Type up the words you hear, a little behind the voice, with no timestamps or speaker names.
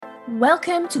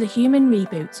Welcome to the Human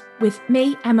Reboot with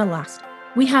me, Emma Last.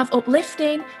 We have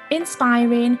uplifting,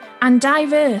 inspiring, and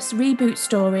diverse reboot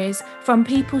stories from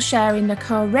people sharing the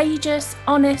courageous,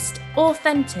 honest,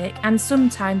 authentic, and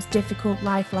sometimes difficult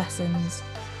life lessons.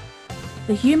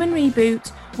 The Human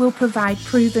Reboot will provide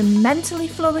proven mentally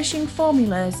flourishing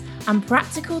formulas and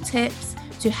practical tips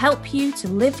to help you to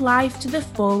live life to the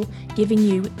full, giving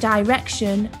you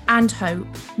direction and hope.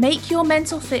 Make your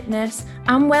mental fitness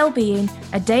and well-being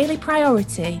a daily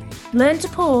priority. Learn to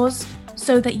pause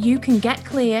so that you can get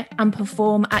clear and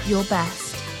perform at your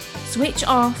best. Switch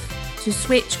off to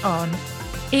switch on.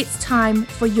 It's time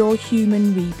for your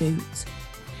Human Reboot.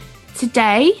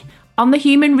 Today on the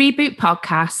Human Reboot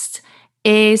podcast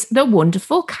is the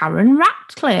wonderful Karen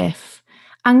Ratcliffe.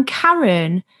 And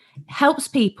Karen helps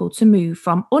people to move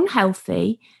from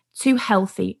unhealthy to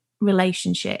healthy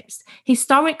relationships.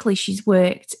 Historically, she's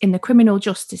worked in the criminal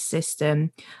justice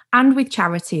system and with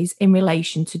charities in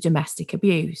relation to domestic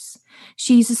abuse.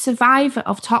 She's a survivor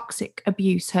of toxic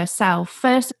abuse herself,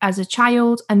 first as a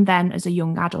child and then as a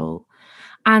young adult.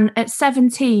 And at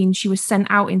 17, she was sent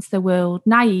out into the world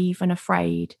naive and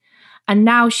afraid. And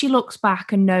now she looks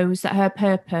back and knows that her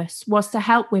purpose was to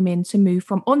help women to move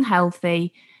from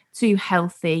unhealthy to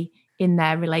healthy in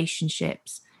their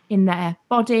relationships, in their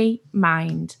body,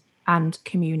 mind, and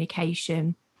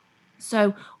communication.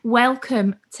 So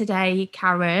welcome today,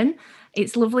 Karen.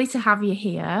 It's lovely to have you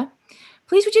here.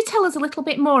 Please, would you tell us a little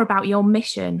bit more about your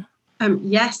mission?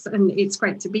 Yes, and it's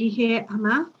great to be here,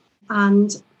 Emma.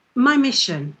 And my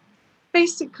mission,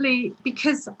 basically,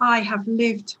 because I have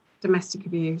lived domestic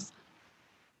abuse,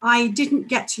 I didn't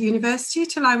get to university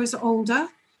till I was older.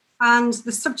 And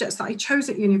the subjects that I chose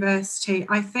at university,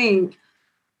 I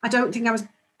don't think I was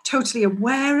totally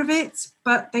aware of it,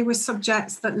 but they were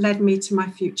subjects that led me to my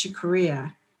future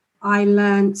career. I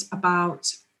learned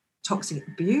about toxic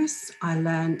abuse. I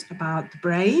learned about the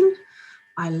brain.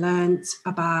 I learned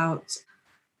about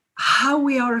how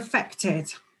we are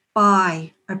affected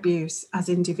by abuse as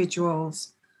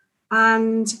individuals.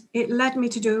 And it led me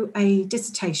to do a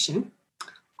dissertation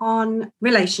on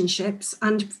relationships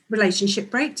and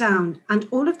relationship breakdown. And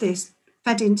all of this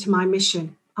fed into my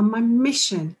mission. And my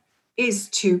mission is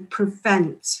to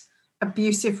prevent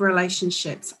abusive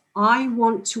relationships. I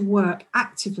want to work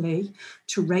actively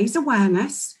to raise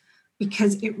awareness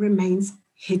because it remains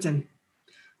hidden.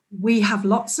 We have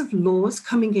lots of laws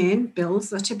coming in,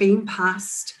 bills that are being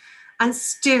passed, and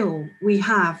still we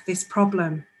have this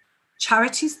problem.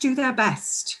 Charities do their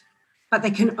best, but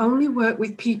they can only work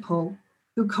with people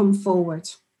who come forward.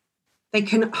 They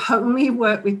can only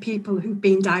work with people who've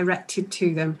been directed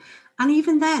to them. And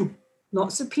even then,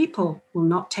 lots of people will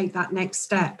not take that next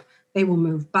step. They will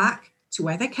move back to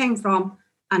where they came from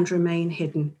and remain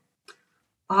hidden.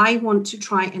 I want to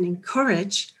try and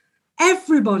encourage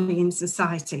everybody in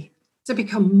society to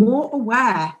become more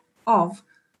aware of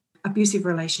abusive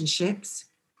relationships,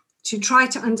 to try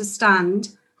to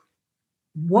understand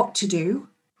what to do,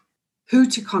 who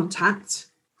to contact,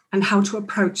 and how to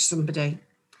approach somebody.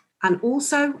 And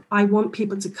also, I want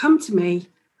people to come to me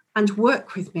and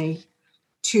work with me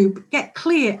to get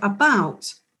clear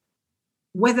about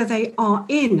whether they are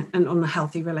in an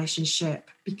unhealthy relationship,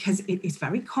 because it is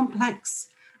very complex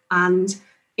and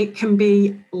it can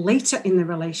be later in the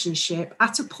relationship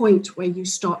at a point where you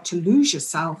start to lose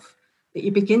yourself, that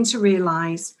you begin to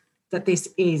realize that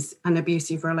this is an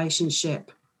abusive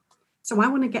relationship. So I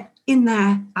want to get in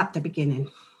there at the beginning.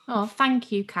 Oh,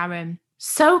 thank you, Karen.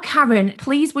 So, Karen,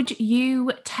 please would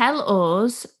you tell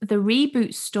us the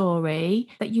reboot story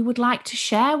that you would like to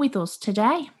share with us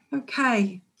today?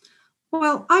 Okay.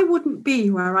 Well, I wouldn't be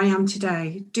where I am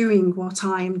today, doing what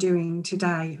I am doing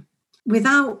today,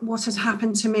 without what has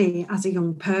happened to me as a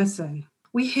young person.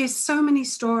 We hear so many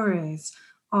stories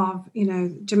of,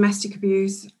 domestic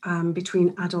abuse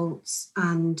between adults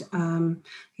and,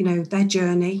 their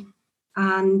journey.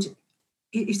 And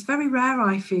it's very rare,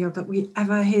 I feel, that we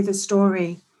ever hear the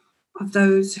story of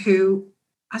those who,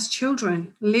 as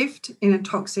children, lived in a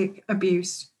toxic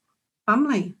abuse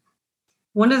family.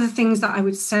 One of the things that I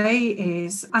would say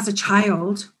is, as a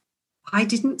child, I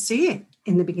didn't see it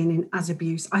in the beginning as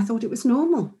abuse. I thought it was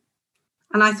normal.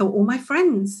 And I thought all my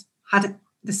friends had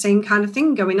the same kind of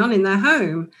thing going on in their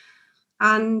home.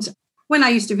 And when I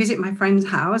used to visit my friends'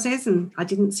 houses and I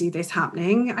didn't see this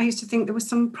happening, I used to think there was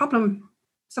some problem,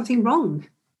 something wrong.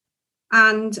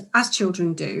 And as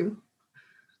children do,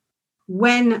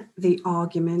 when the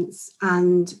arguments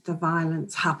and the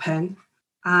violence happen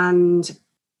and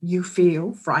you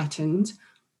feel frightened,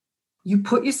 you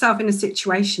put yourself in a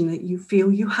situation that you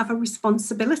feel you have a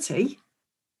responsibility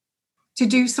to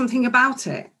do something about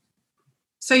it.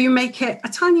 So you make it a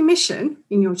tiny mission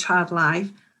in your child life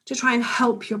to try and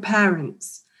help your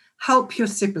parents, help your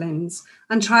siblings,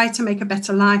 and try to make a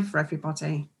better life for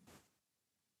everybody.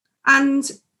 And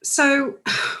so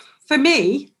for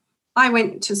me, I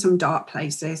went to some dark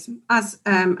places as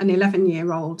an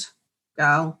 11-year-old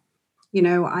girl. You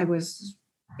know, I was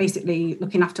basically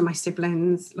looking after my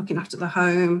siblings, looking after the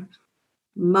home.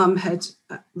 Mum had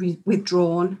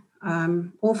withdrawn.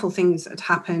 Awful things had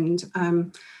happened.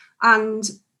 And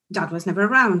Dad was never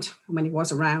around. And when he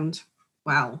was around,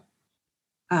 well,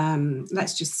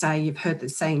 let's just say you've heard the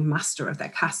saying, master of their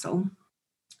castle.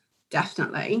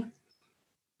 Definitely.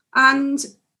 And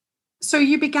so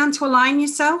you began to align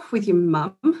yourself with your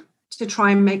mum to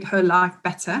try and make her life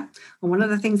better. And one of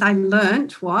the things I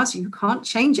learned was you can't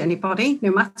change anybody,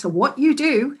 no matter what you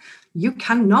do. You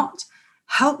cannot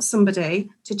help somebody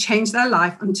to change their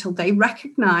life until they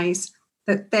recognize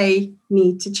that they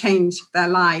need to change their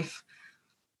life.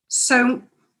 So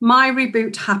my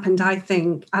reboot happened, I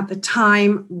think, at the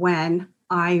time when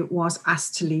I was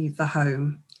asked to leave the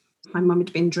home. My mum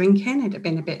had been drinking. It had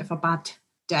been a bit of a bad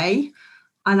day,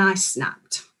 and I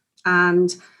snapped.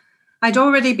 And I'd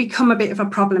already become a bit of a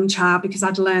problem child because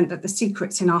I'd learned that the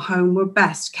secrets in our home were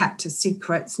best kept as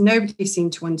secrets. Nobody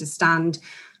seemed to understand.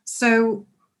 So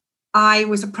I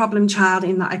was a problem child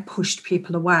in that I pushed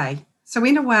people away. So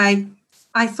in a way,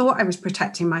 I thought I was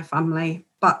protecting my family,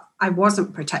 but I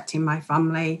wasn't protecting my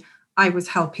family. I was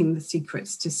helping the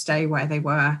secrets to stay where they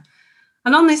were.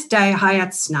 And on this day, I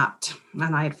had snapped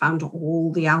and I had found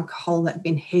all the alcohol that had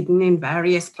been hidden in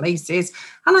various places,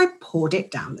 and I poured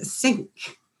it down the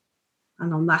sink.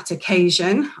 And on that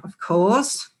occasion, of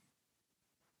course,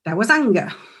 there was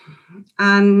anger.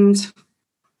 And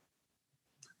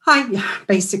I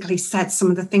basically said some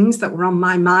of the things that were on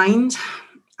my mind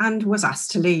and was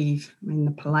asked to leave in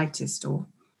the politest or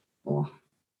well.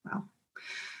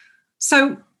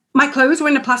 So my clothes were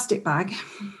in a plastic bag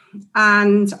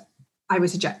and I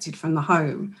was ejected from the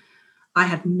home. I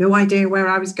had no idea where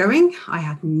I was going. I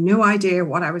had no idea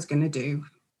what I was going to do.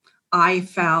 I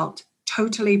felt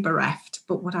totally bereft.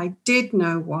 But what I did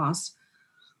know was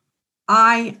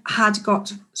I had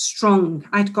got strong.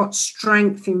 I'd got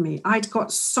strength in me. I'd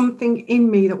got something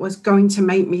in me that was going to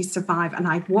make me survive. And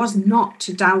I was not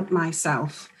to doubt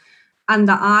myself. And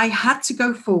that I had to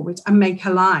go forward and make a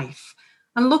life.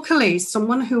 And luckily,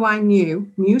 someone who I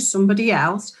knew somebody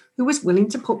else who was willing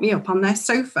to put me up on their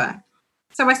sofa.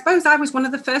 So I suppose I was one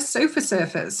of the first sofa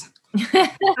surfers.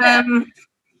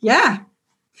 Yeah.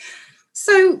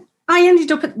 So I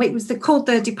ended up at, it was called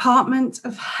the Department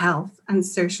of Health and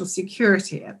Social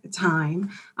Security at the time.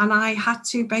 And I had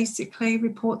to basically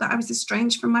report that I was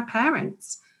estranged from my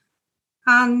parents.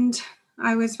 And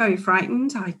I was very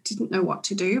frightened. I didn't know what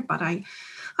to do, but I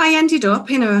ended up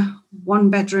in a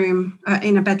bedroom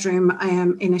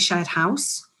in a shared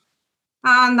house.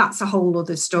 And that's a whole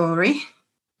other story.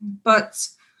 But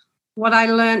what I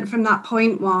learned from that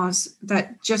point was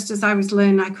that just as I was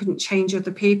learning I couldn't change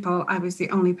other people, I was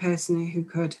the only person who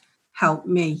could help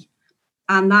me.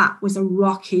 And that was a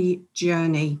rocky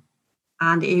journey.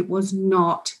 And it was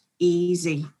not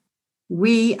easy.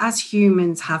 We as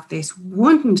humans have this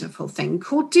wonderful thing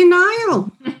called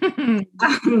denial.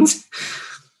 And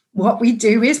what we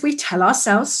do is we tell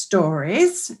ourselves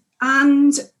stories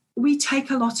and we take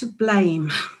a lot of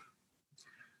blame.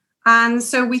 And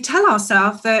so we tell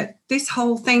ourselves that this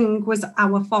whole thing was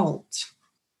our fault.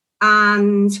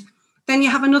 And then you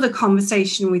have another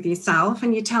conversation with yourself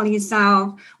and you tell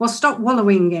yourself, well, stop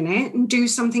wallowing in it and do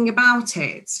something about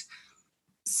it.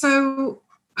 So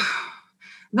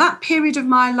that period of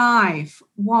my life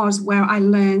was where I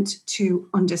learned to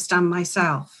understand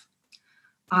myself.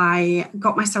 I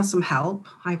got myself some help.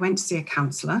 I went to see a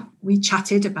counsellor. We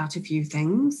chatted about a few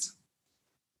things.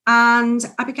 And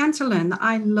I began to learn that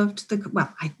I loved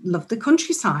the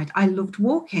countryside. I loved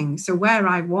walking. So where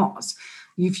I was,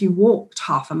 if you walked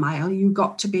half a mile, you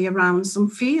got to be around some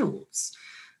fields.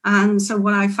 And so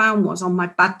what I found was on my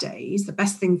bad days, the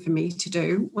best thing for me to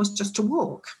do was just to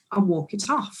walk and walk it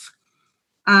off.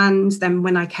 And then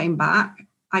when I came back,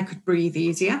 I could breathe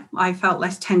easier. I felt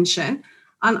less tension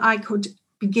and I could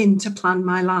begin to plan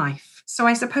my life. So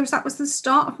I suppose that was the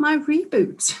start of my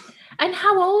reboot. And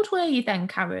how old were you then,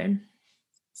 Karen?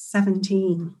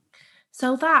 17.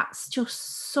 So that's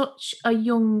just such a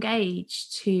young age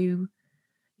to,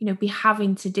 be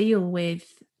having to deal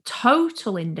with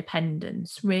total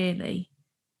independence, really.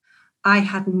 I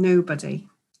had nobody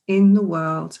in the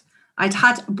world. I'd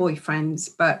had boyfriends,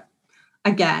 but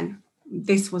again,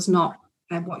 this was not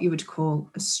what you would call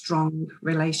a strong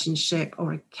relationship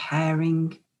or a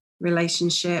caring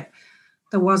relationship.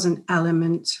 there was an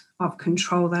element of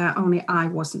control there, only I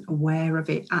wasn't aware of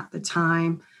it at the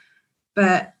time.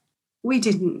 But we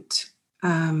didn't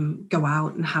go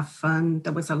out and have fun.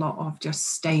 There was a lot of just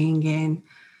staying in.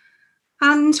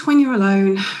 And when you're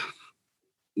alone,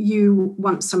 you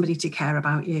want somebody to care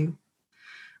about you.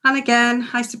 And again,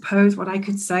 I suppose what I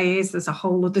could say is there's a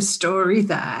whole other story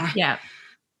there. Yeah.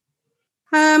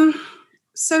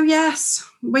 So yes,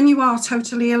 when you are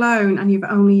totally alone and you've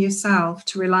only yourself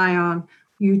to rely on,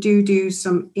 you do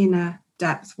some inner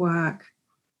depth work.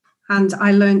 And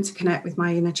I learned to connect with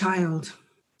my inner child.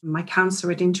 My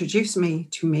counsellor had introduced me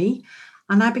to me,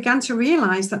 and I began to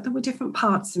realise that there were different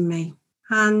parts of me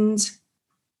and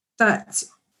that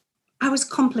I was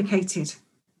complicated.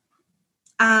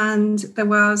 And there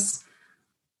was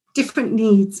different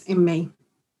needs in me,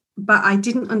 but I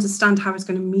didn't understand how I was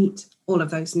going to meet all of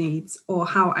those needs or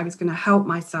how I was going to help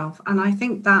myself. And I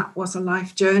think that was a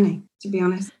life journey, to be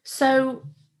honest. So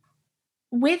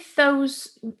with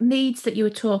those needs that you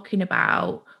were talking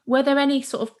about, were there any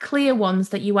sort of clear ones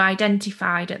that you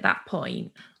identified at that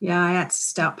point? Yeah, I had to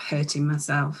stop hurting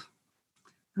myself.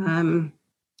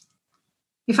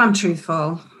 If I'm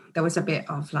truthful, there was a bit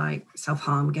of like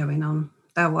self-harm going on.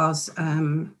 There was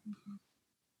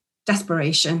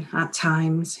desperation at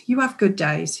times. You have good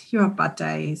days, you have bad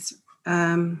days.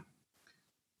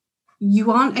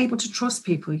 You aren't able to trust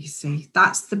people, you see.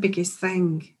 That's the biggest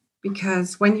thing,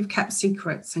 because when you've kept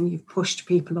secrets and you've pushed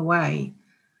people away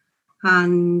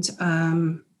and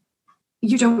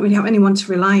you don't really have anyone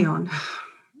to rely on,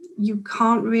 you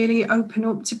can't really open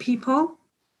up to people.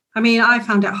 I mean, I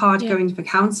found it hard going for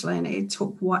counselling. It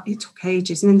took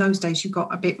ages. And in those days, you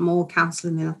got a bit more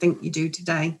counselling than I think you do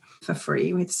today for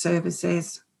free with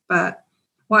services. But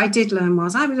what I did learn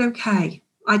was I was okay.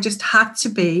 I just had to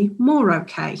be more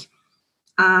okay.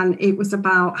 And it was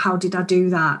about how did I do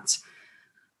that?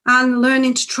 And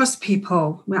learning to trust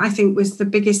people, I think, was the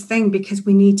biggest thing, because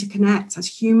we need to connect. As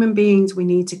human beings, we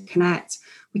need to connect.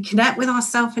 We connect with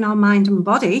ourselves in our mind and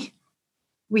body.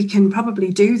 We can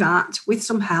probably do that with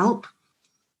some help,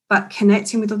 but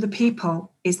connecting with other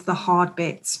people is the hard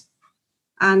bit.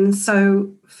 And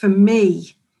so for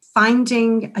me,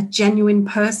 finding a genuine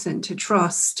person to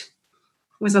trust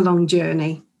was a long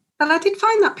journey. But I did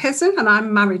find that person, and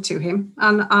I'm married to him,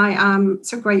 and I am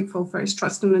so grateful for his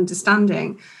trust and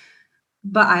understanding.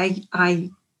 But I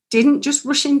didn't just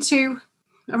rush into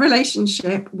a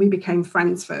relationship. We became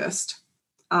friends first.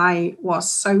 I was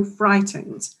so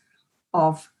frightened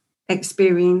of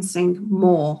experiencing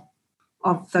more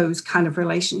of those kind of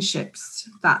relationships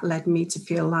that led me to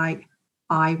feel like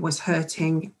I was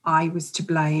hurting, I was to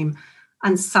blame.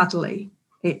 And sadly,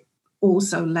 it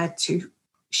also led to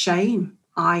shame.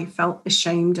 I felt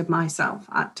ashamed of myself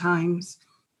at times.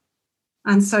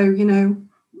 And so,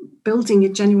 building a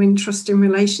genuine trusting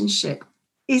relationship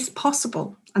is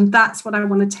possible. And that's what I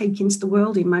want to take into the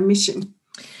world in my mission.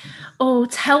 Oh,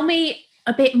 tell me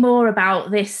a bit more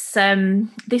about this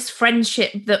this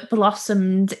friendship that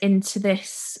blossomed into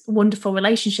this wonderful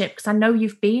relationship, because I know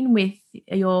you've been with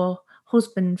your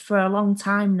husband for a long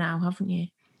time now, haven't you?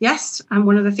 Yes, and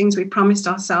one of the things we promised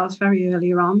ourselves very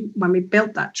early on when we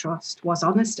built that trust was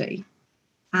honesty.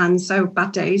 And so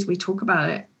bad days, we talk about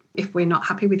it. If we're not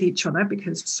happy with each other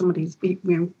because somebody's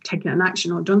taken an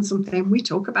action or done something, we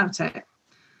talk about it.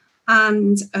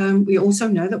 And we also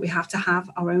know that we have to have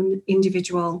our own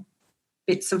individual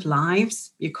bits of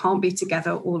lives. You can't be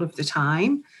together all of the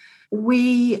time.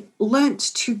 We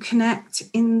learnt to connect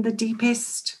in the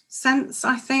deepest sense,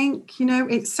 I think.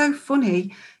 It's so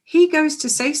funny. He goes to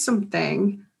say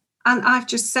something and I've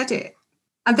just said it.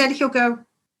 And then he'll go,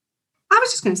 I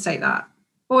was just going to say that.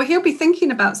 Or he'll be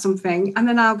thinking about something and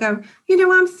then I'll go,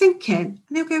 I'm thinking.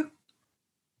 And he'll go,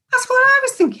 that's what I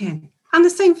was thinking. And the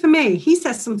same for me. He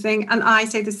says something and I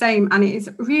say the same. And it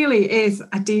really is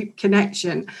a deep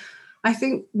connection. I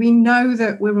think we know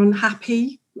that we're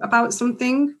unhappy about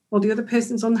something or the other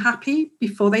person's unhappy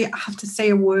before they have to say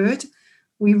a word.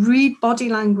 We read body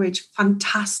language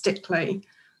fantastically.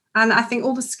 And I think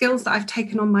all the skills that I've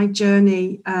taken on my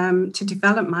journey to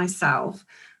develop myself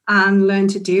and learn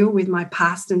to deal with my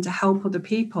past and to help other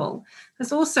people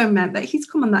has also meant that he's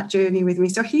come on that journey with me.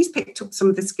 So he's picked up some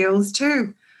of the skills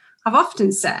too. I've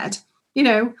often said,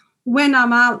 when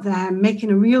I'm out there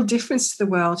making a real difference to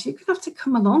the world, you're going to have to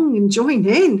come along and join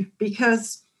in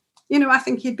because, I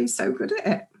think he'd be so good at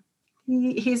it.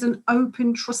 He's an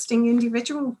open, trusting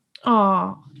individual.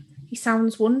 Oh, He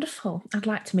sounds wonderful. I'd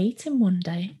like to meet him one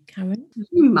day, Karen.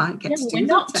 You might get to do we're that.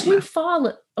 Not too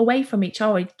far away from each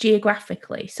other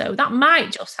geographically, so that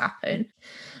might just happen.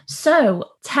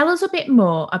 So tell us a bit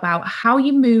more about how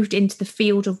you moved into the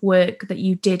field of work that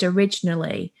you did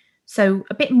originally. So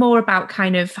a bit more about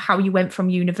kind of how you went from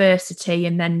university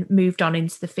and then moved on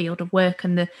into the field of work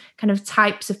and the kind of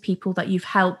types of people that you've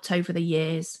helped over the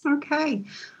years. Okay.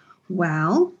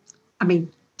 Well, I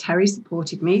mean, Terry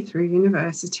supported me through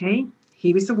university.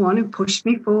 He was the one who pushed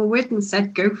me forward and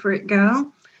said, go for it,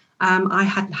 girl. I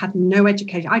had no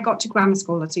education. I got to grammar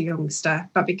school as a youngster,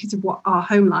 but because of our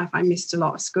home life, I missed a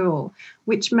lot of school,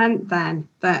 which meant then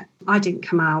that I didn't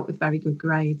come out with very good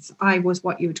grades. I was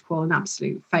what you would call an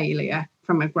absolute failure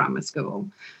from a grammar school.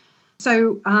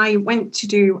 So I went to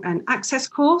do an access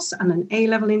course and an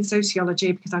A-level in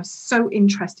sociology because I was so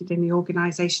interested in the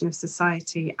organisation of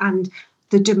society and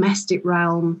the domestic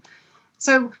realm.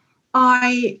 So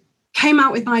I came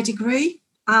out with my degree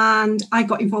and I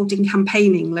got involved in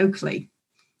campaigning locally.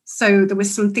 So there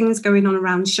was some things going on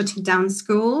around shutting down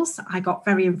schools. I got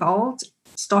very involved,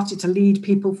 started to lead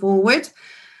people forward,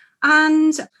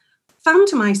 and found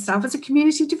myself as a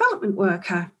community development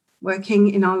worker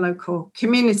working in our local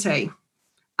community.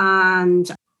 And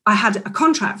I had a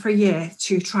contract for a year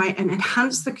to try and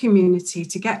enhance the community,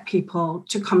 to get people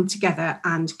to come together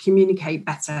and communicate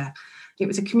better. It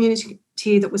was a community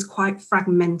that was quite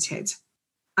fragmented.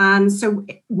 And so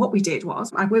what we did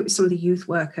was I worked with some of the youth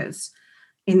workers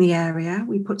in the area.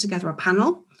 We put together a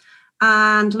panel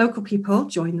and local people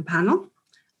joined the panel.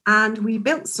 And we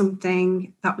built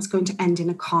something that was going to end in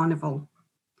a carnival.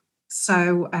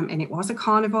 So, and it was a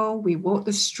carnival. We walked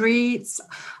the streets.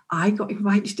 I got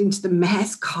invited into the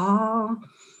mayor's car.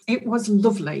 It was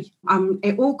lovely.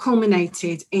 It all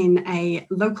culminated in a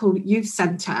local youth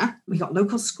centre. We got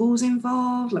local schools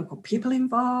involved, local people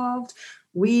involved.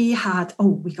 We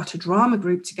got a drama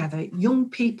group together, young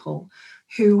people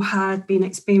who had been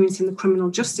experiencing the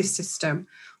criminal justice system.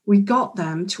 We got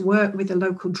them to work with the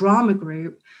local drama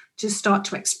group to start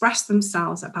to express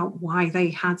themselves about why they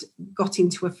had got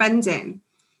into offending.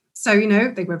 So,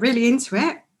 they were really into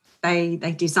it. They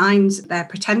designed their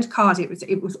pretend card.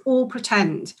 It was all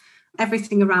pretend,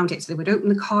 everything around it. So they would open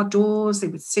the car doors, they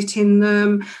would sit in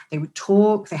them, they would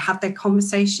talk, they had their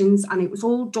conversations, and it was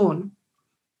all done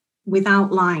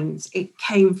without lines. It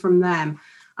came from them.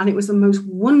 And it was the most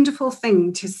wonderful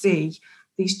thing to see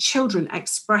these children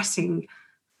expressing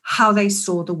how they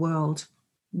saw the world,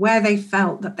 where they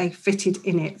felt that they fitted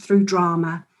in it through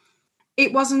drama.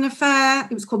 It was an affair.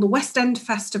 It was called the West End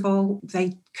Festival.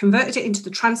 They converted it into the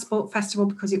Transport Festival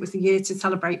because it was the year to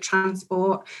celebrate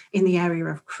transport in the area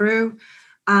of Crewe.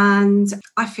 And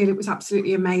I feel it was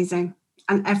absolutely amazing.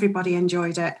 And everybody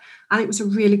enjoyed it. And it was a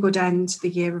really good end to the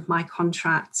year of my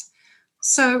contract.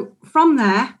 So from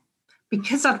there,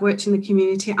 because I'd worked in the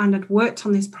community and I'd worked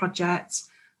on this project,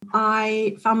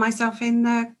 I found myself in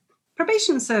the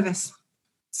probation service.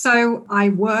 So I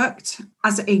worked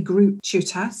as a group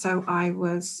tutor. So I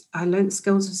learned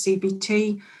skills of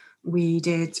CBT. We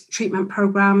did treatment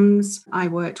programs. I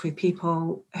worked with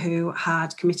people who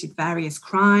had committed various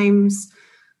crimes.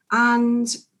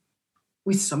 And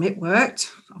with some it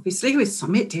worked, obviously, with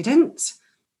some it didn't.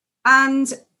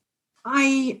 And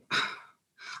I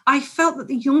felt that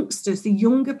the youngsters, the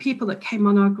younger people that came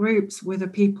on our groups were the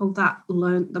people that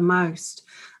learned the most.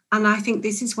 And I think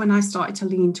this is when I started to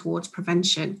lean towards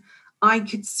prevention. I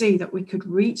could see that we could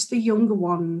reach the younger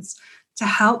ones to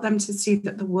help them to see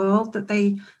that the world that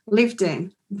they lived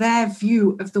in, their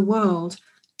view of the world,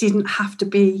 didn't have to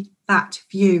be that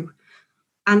view.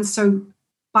 And so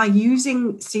by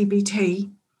using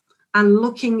CBT and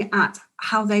looking at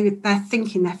how they're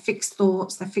thinking, their fixed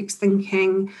thoughts, their fixed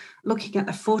thinking, looking at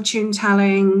their fortune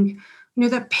telling,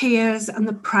 their peers and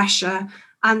the pressure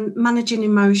and managing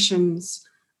emotions.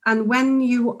 And when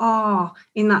you are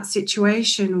in that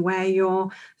situation where you're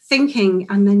thinking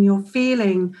and then you're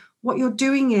feeling, what you're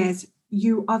doing is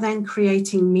you are then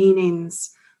creating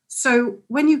meanings. So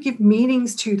when you give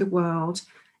meanings to the world,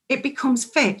 it becomes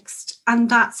fixed.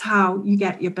 And that's how you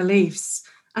get your beliefs.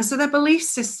 And so their belief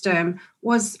system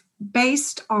was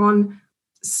based on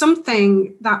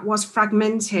something that was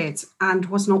fragmented and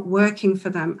was not working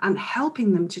for them, and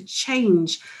helping them to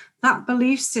change that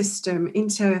belief system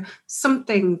into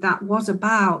something that was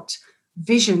about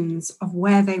visions of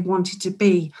where they wanted to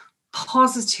be,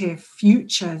 positive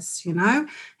futures,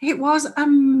 It was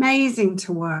amazing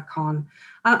to work on.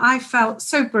 And I felt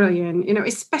so brilliant,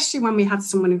 especially when we had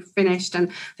someone who finished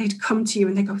and they'd come to you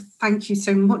and they go, thank you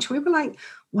so much. We were like,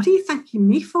 what are you thanking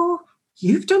me for?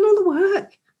 You've done all the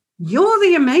work. You're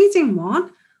the amazing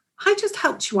one. I just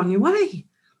helped you on your way.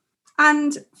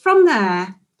 And from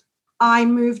there, I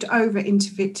moved over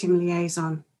into victim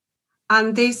liaison.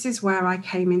 And this is where I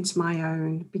came into my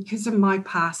own because of my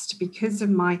past, because of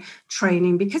my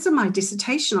training, because of my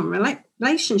dissertation on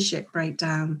relationship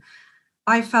breakdown.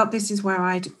 I felt this is where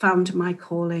I'd found my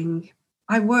calling.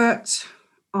 I worked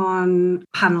on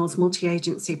panels,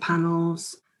 multi-agency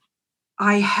panels.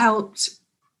 I helped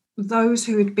those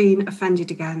who had been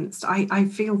offended against. I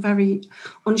feel very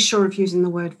unsure of using the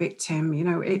word victim. You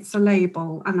know, it's a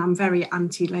label and I'm very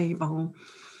anti-label.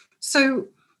 So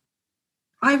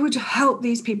I would help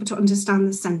these people to understand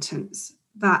the sentence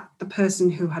that the person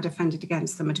who had offended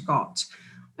against them had got.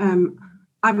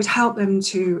 I would help them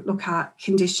to look at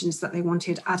conditions that they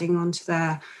wanted adding on to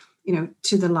their, you know,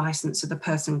 to the license of the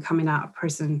person coming out of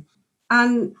prison.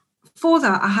 And for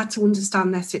that, I had to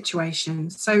understand their situation.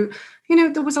 So, you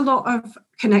know, there was a lot of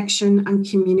connection and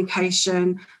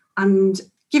communication and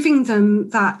giving them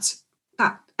that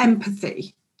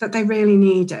empathy that they really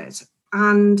needed,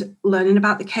 and learning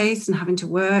about the case and having to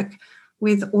work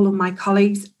with all of my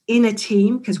colleagues in a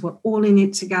team because we're all in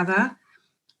it together.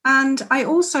 And I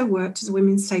also worked as a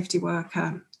women's safety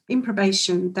worker. In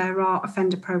probation, there are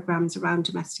offender programs around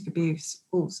domestic abuse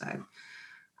also.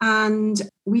 And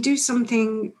we do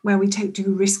something where we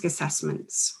do risk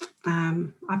assessments.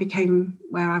 I became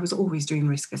where I was always doing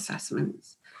risk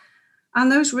assessments.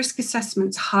 And those risk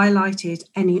assessments highlighted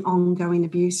any ongoing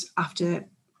abuse after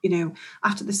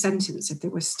the sentence, if they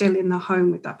were still in the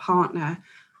home with their partner.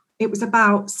 It was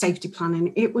about safety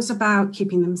planning. It was about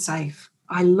keeping them safe.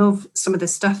 I love some of the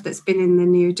stuff that's been in the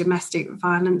new Domestic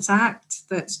Violence Act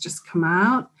that's just come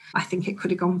out. I think it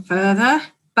could have gone further.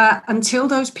 But until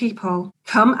those people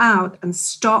come out and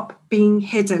stop being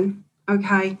hidden,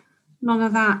 okay, none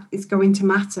of that is going to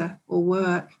matter or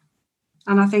work.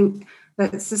 And I think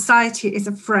that society is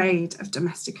afraid of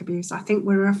domestic abuse. I think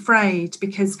we're afraid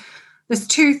because there's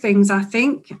two things, I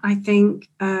think. I think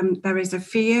there is a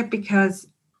fear because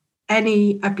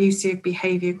any abusive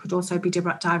behaviour could also be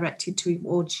directed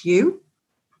towards you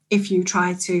if you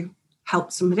try to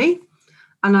help somebody.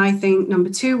 And I think number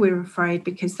two, we're afraid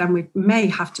because then we may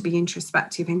have to be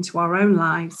introspective into our own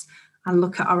lives and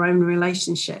look at our own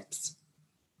relationships.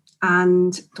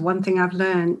 And the one thing I've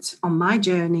learned on my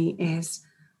journey is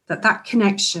that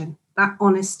connection, that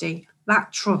honesty,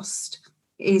 that trust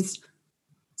is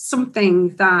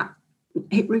something that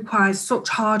it requires such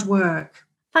hard work.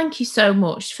 Thank you so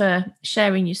much for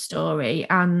sharing your story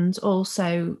and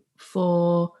also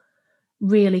for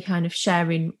really kind of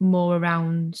sharing more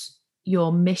around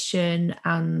your mission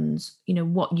and, you know,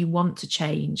 what you want to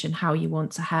change and how you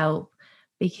want to help.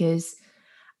 Because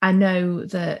I know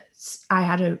that I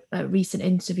had a recent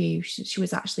interview. She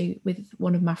was actually with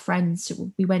one of my friends.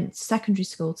 We went to secondary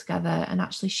school together, and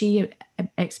actually she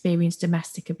experienced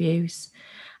domestic abuse.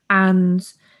 And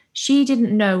she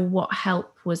didn't know what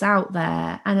help was out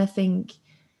there. And I think,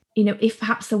 you know, if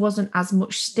perhaps there wasn't as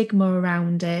much stigma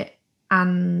around it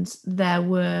and there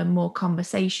were more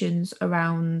conversations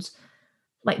around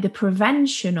like the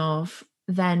prevention of,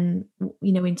 then,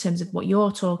 you know, in terms of what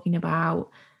you're talking about,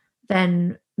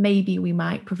 then maybe we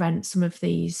might prevent some of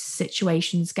these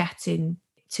situations getting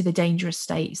to the dangerous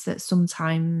states that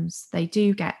sometimes they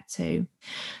do get to.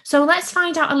 So let's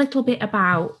find out a little bit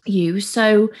about you.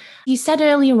 So you said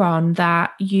earlier on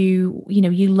that you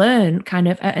learn kind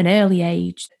of at an early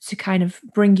age to kind of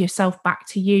bring yourself back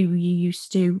to you. You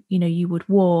used to, you know, you would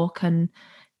walk and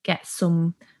get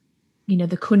some, you know,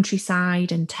 the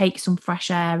countryside and take some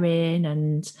fresh air in,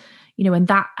 and, you know, and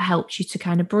that helps you to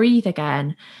kind of breathe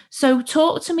again. So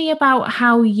talk to me about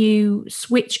how you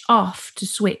switch off to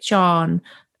switch on,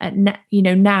 you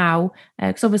know, now,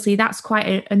 because obviously that's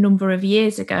quite a number of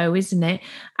years ago, isn't it?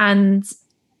 And,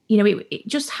 you know, it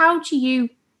just, how do you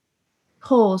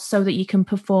pause so that you can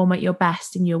perform at your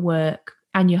best in your work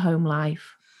and your home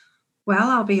life? Well,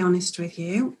 I'll be honest with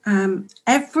you.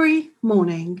 Every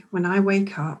morning when I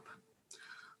wake up,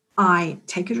 I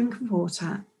take a drink of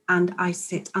water and I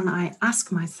sit and I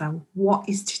ask myself, what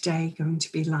is today going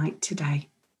to be like today?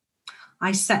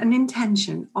 I set an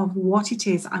intention of what it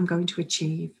is I'm going to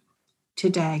achieve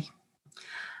today.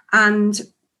 And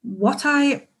what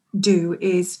I do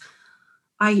is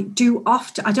I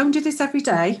don't do this every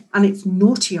day, and it's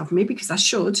naughty of me because I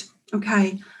should.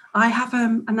 Okay. I have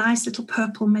a nice little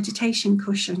purple meditation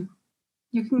cushion.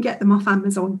 You can get them off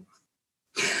Amazon.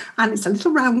 And it's a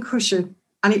little round cushion.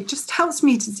 And it just helps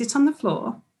me to sit on the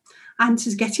floor and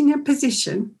to get in a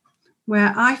position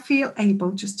where I feel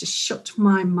able just to shut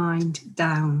my mind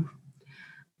down.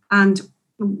 And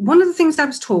one of the things I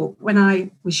was taught when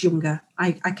I was younger,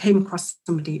 I came across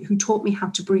somebody who taught me how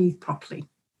to breathe properly.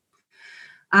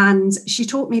 And she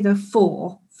taught me the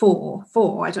 4, 4,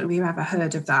 4. I don't know if you've ever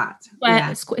heard of that.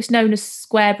 It's known as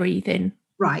square breathing.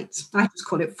 Right. I just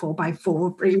call it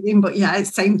 4x4 breathing, but yeah,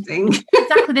 it's same thing.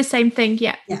 Exactly the same thing.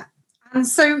 Yeah. Yeah. And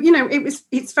so,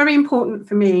 it's very important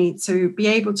for me to be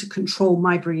able to control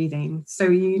my breathing. So,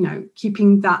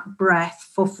 keeping that breath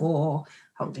for 4,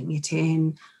 holding it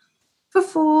in for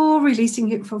 4,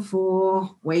 releasing it for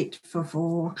 4, wait for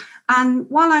 4. And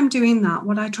while I'm doing that,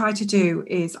 what I try to do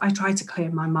is I try to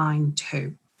clear my mind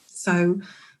too. So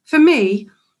for me,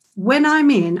 when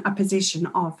I'm in a position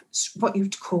of what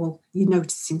you'd call, you're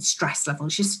noticing stress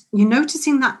levels, you're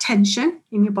noticing that tension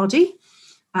in your body.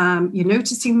 You're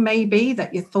noticing maybe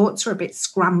that your thoughts are a bit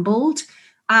scrambled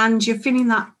and you're feeling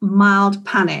that mild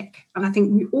panic. And I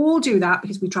think we all do that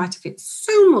because we try to fit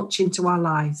so much into our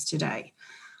lives today.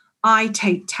 I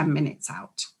take 10 minutes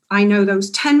out. I know those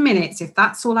 10 minutes, if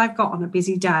that's all I've got on a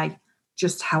busy day,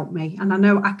 just help me. And I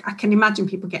know I can imagine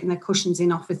people getting their cushions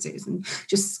in offices and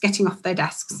just getting off their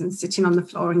desks and sitting on the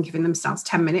floor and giving themselves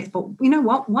 10 minutes. But you know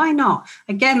what? Why not?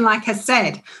 Again, like I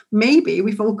said, maybe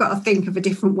we've all got to think of a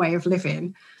different way of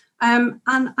living. And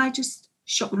I just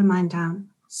shut my mind down,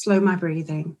 slow my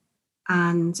breathing.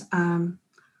 And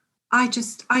I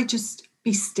just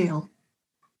be still,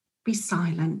 be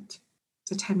silent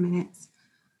for 10 minutes.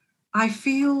 I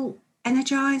feel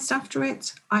energized after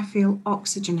it. I feel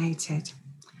oxygenated.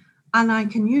 And I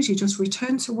can usually just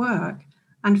return to work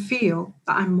and feel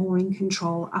that I'm more in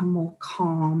control and more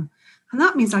calm. And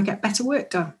that means I get better work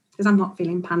done because I'm not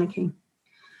feeling panicky.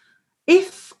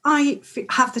 If I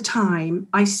have the time,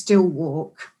 I still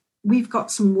walk. We've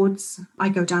got some woods. I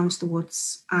go down to the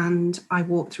woods and I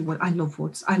walk through wood. I love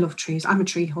woods. I love trees. I'm a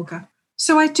tree hugger.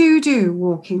 So I do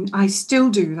walking. I still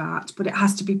do that, but it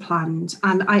has to be planned.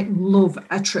 And I love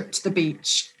a trip to the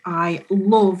beach. I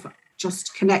love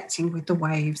just connecting with the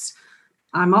waves.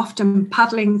 I'm often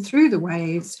paddling through the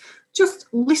waves, just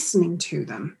listening to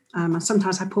them.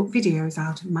 Sometimes I put videos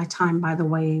out of my time by the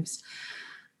waves.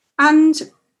 And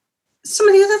some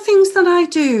of the other things that I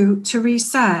do to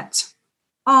reset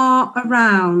are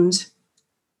around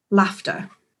laughter.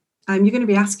 You're going to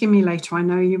be asking me later, I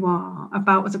know you are,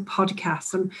 about the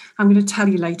podcast. And I'm going to tell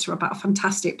you later about a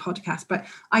fantastic podcast. But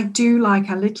I do like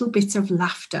a little bit of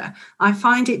laughter. I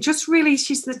find it just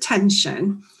releases the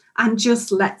tension and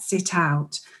just lets it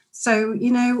out. So,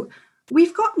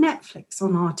 we've got Netflix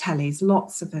on our tellies,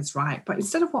 lots of us, right? But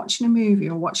instead of watching a movie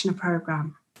or watching a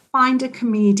program, find a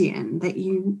comedian that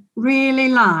you really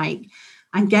like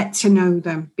and get to know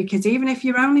them. Because even if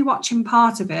you're only watching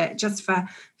part of it just for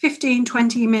 15,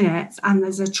 20 minutes and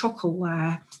there's a chuckle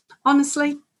there,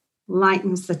 honestly,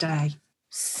 lightens the day.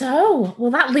 So,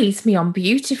 well, that leads me on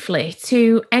beautifully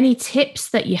to any tips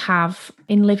that you have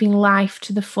in living life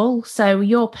to the full. So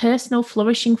your personal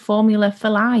flourishing formula for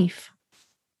life.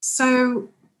 So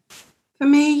for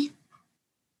me,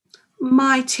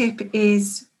 my tip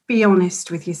is be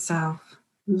honest with yourself,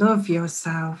 love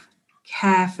yourself,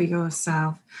 care for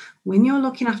yourself. When you're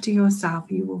looking after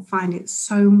yourself, you will find it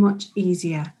so much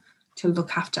easier to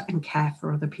look after and care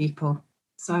for other people.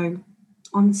 So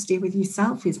honesty with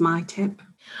yourself is my tip.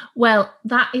 Well,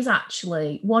 that is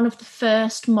actually one of the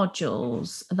first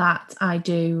modules that I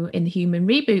do in the Human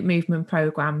Reboot Movement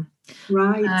program.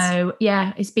 Right. So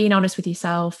yeah, it's being honest with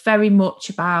yourself, very much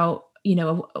about,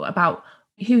 about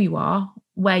who you are,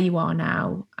 where you are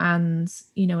now, and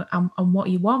and what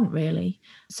you want really.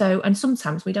 So, and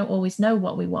sometimes we don't always know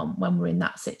what we want when we're in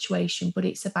that situation, but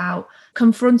it's about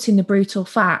confronting the brutal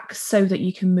facts so that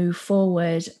you can move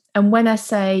forward. And when I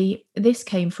say this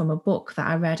came from a book that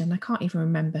I read, and I can't even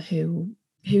remember who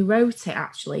wrote it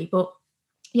actually, but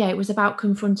yeah, it was about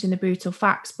confronting the brutal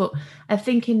facts. But I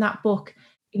think in that book,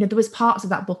 there was parts of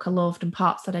that book I loved and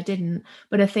parts that I didn't.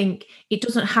 But I think it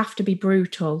doesn't have to be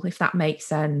brutal, if that makes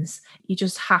sense. You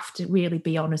just have to really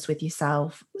be honest with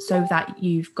yourself so that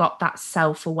you've got that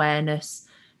self-awareness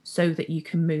so that you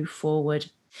can move forward.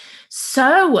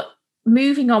 So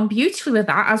moving on beautifully with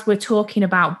that, as we're talking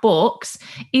about books,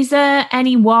 is there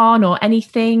anyone or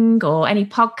anything or any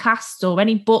podcasts or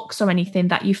any books or anything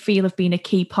that you feel have been a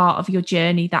key part of your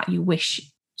journey that you wish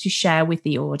to share with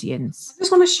the audience? I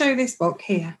just want to show this book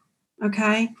here.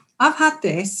 Okay. I've had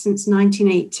this since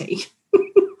 1980.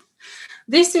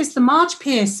 This is the Marge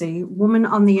Piercy, Woman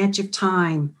on the Edge of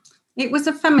Time. It was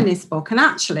a feminist book, and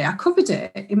actually I covered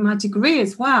it in my degree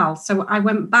as well. So I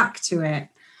went back to it.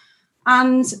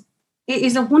 And it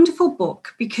is a wonderful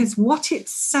book because what it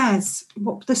says,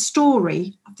 what the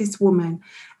story of this woman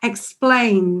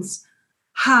explains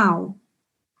how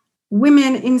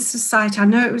women in society, I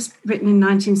know it was written in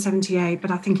 1978, but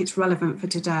I think it's relevant for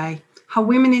today, how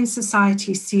women in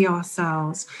society see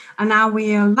ourselves, and how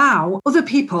we allow other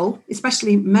people,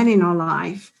 especially men in our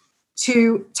life,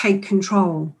 to take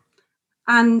control.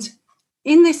 And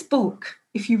in this book,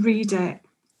 if you read it,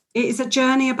 it is a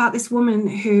journey about this woman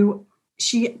who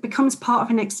she becomes part of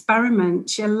an experiment.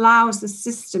 She allows the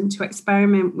system to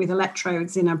experiment with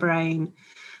electrodes in her brain.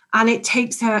 And it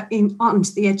takes her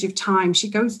onto the edge of time. She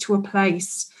goes to a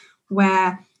place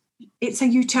where it's a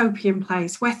utopian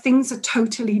place, where things are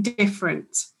totally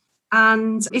different.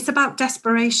 And it's about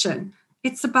desperation.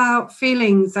 It's about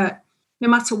feeling that no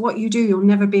matter what you do, you'll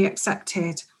never be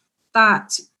accepted.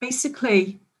 That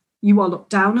basically you are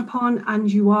looked down upon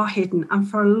and you are hidden. And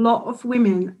for a lot of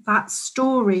women, that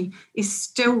story is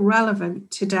still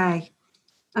relevant today.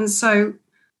 And so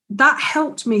that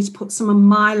helped me to put some of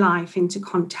my life into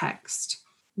context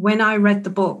when I read the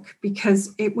book,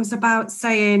 because it was about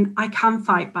saying, I can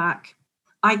fight back.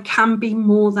 I can be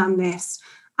more than this.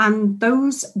 And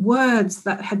those words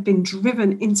that had been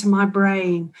driven into my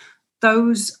brain,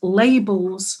 those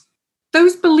labels,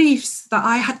 those beliefs that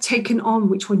I had taken on,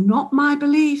 which were not my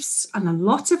beliefs, and a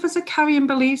lot of us are carrying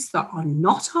beliefs that are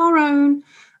not our own.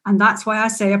 And that's why I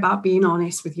say about being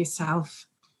honest with yourself.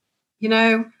 You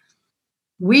know,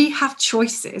 we have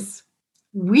choices.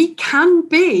 We can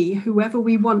be whoever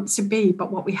we want to be,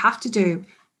 but what we have to do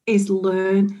is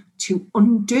learn to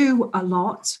undo a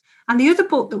lot. And the other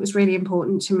book that was really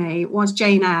important to me was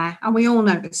Jane Eyre. And we all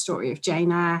know the story of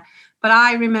Jane Eyre. But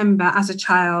I remember as a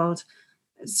child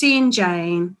seeing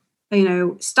Jane,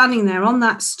 standing there on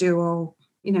that stool.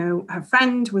 Her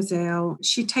friend was ill.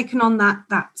 She'd taken on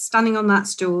that standing on that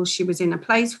stool. She was in a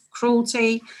place of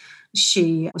cruelty.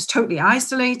 She was totally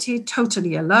isolated,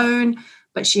 totally alone,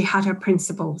 but she had her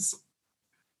principles.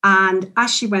 And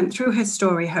as she went through her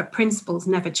story, her principles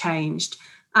never changed.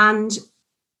 And,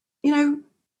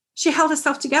 she held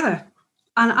herself together.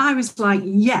 And I was like,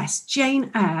 yes,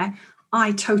 Jane Eyre,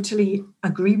 I totally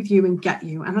agree with you and get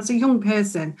you. And as a young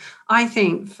person, I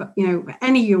think, for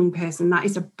any young person, that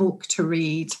is a book to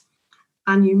read.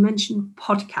 And you mentioned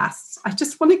podcasts. I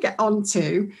just want to get on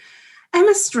to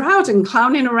Emma Stroughton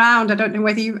Clowning Around. I don't know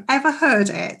whether you've ever heard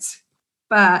it,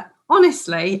 but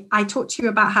honestly, I talked to you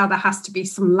about how there has to be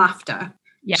some laughter.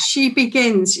 Yeah. She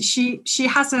begins, she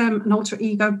has an alter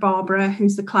ego, Barbara,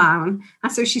 who's the clown.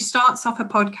 And so she starts off her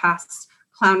podcast,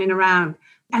 Clowning Around,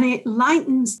 and it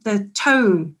lightens the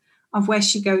tone of where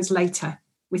she goes later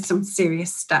with some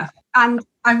serious stuff. And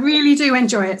I really do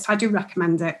enjoy it. So I do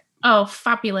recommend it. Oh,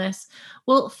 fabulous.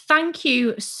 Well, thank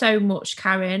you so much,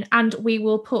 Karen. And we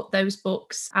will put those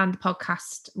books and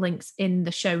podcast links in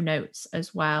the show notes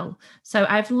as well. So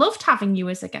I've loved having you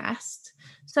as a guest.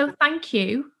 So thank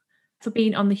you for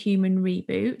being on the Human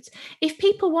Reboot. If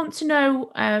people want to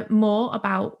know more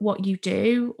about what you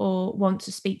do or want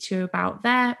to speak to you about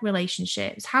their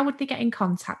relationships, how would they get in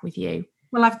contact with you?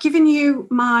 Well, I've given you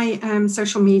my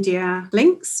social media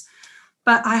links,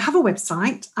 but I have a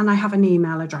website and I have an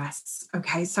email address.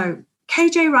 Okay, so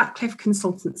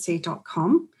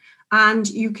kjratcliffeconsultancy.com, and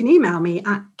you can email me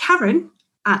at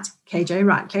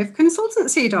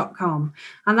karen@kjratcliffeconsultancy.com,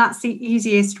 and that's the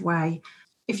easiest way.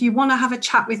 If you want to have a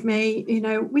chat with me,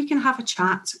 we can have a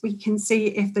chat. We can see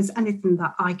if there's anything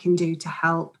that I can do to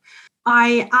help.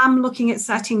 I am looking at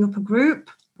setting up a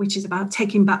group, which is about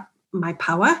taking back my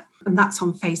power, and that's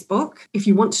on Facebook. If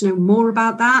you want to know more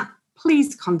about that,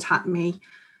 please contact me.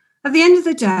 At the end of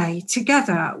the day,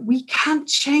 together, we can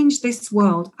change this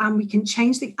world and we can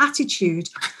change the attitude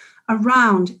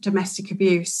around domestic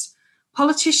abuse.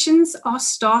 Politicians are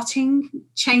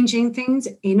changing things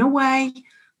in a way,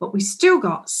 but we still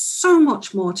got so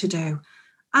much more to do.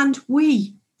 And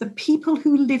we, the people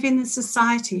who live in the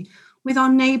society, with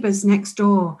our neighbours next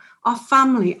door, our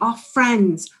family, our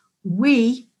friends,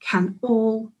 we can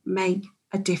all make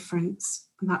a difference.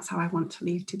 And that's how I want to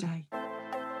leave today.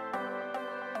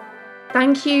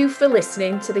 Thank you for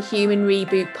listening to the Human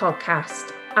Reboot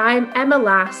podcast. I'm Emma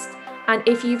Last, and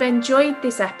if you've enjoyed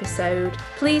this episode,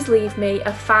 please leave me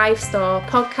a 5-star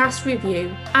podcast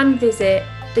review and visit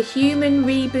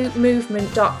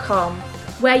thehumanrebootmovement.com,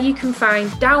 where you can find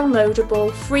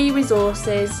downloadable free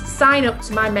resources, sign up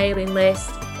to my mailing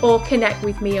list, or connect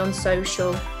with me on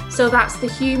social. So that's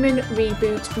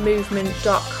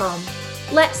thehumanrebootmovement.com.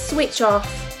 Let's switch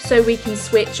off so we can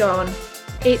switch on.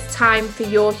 It's time for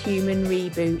your human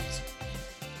reboot.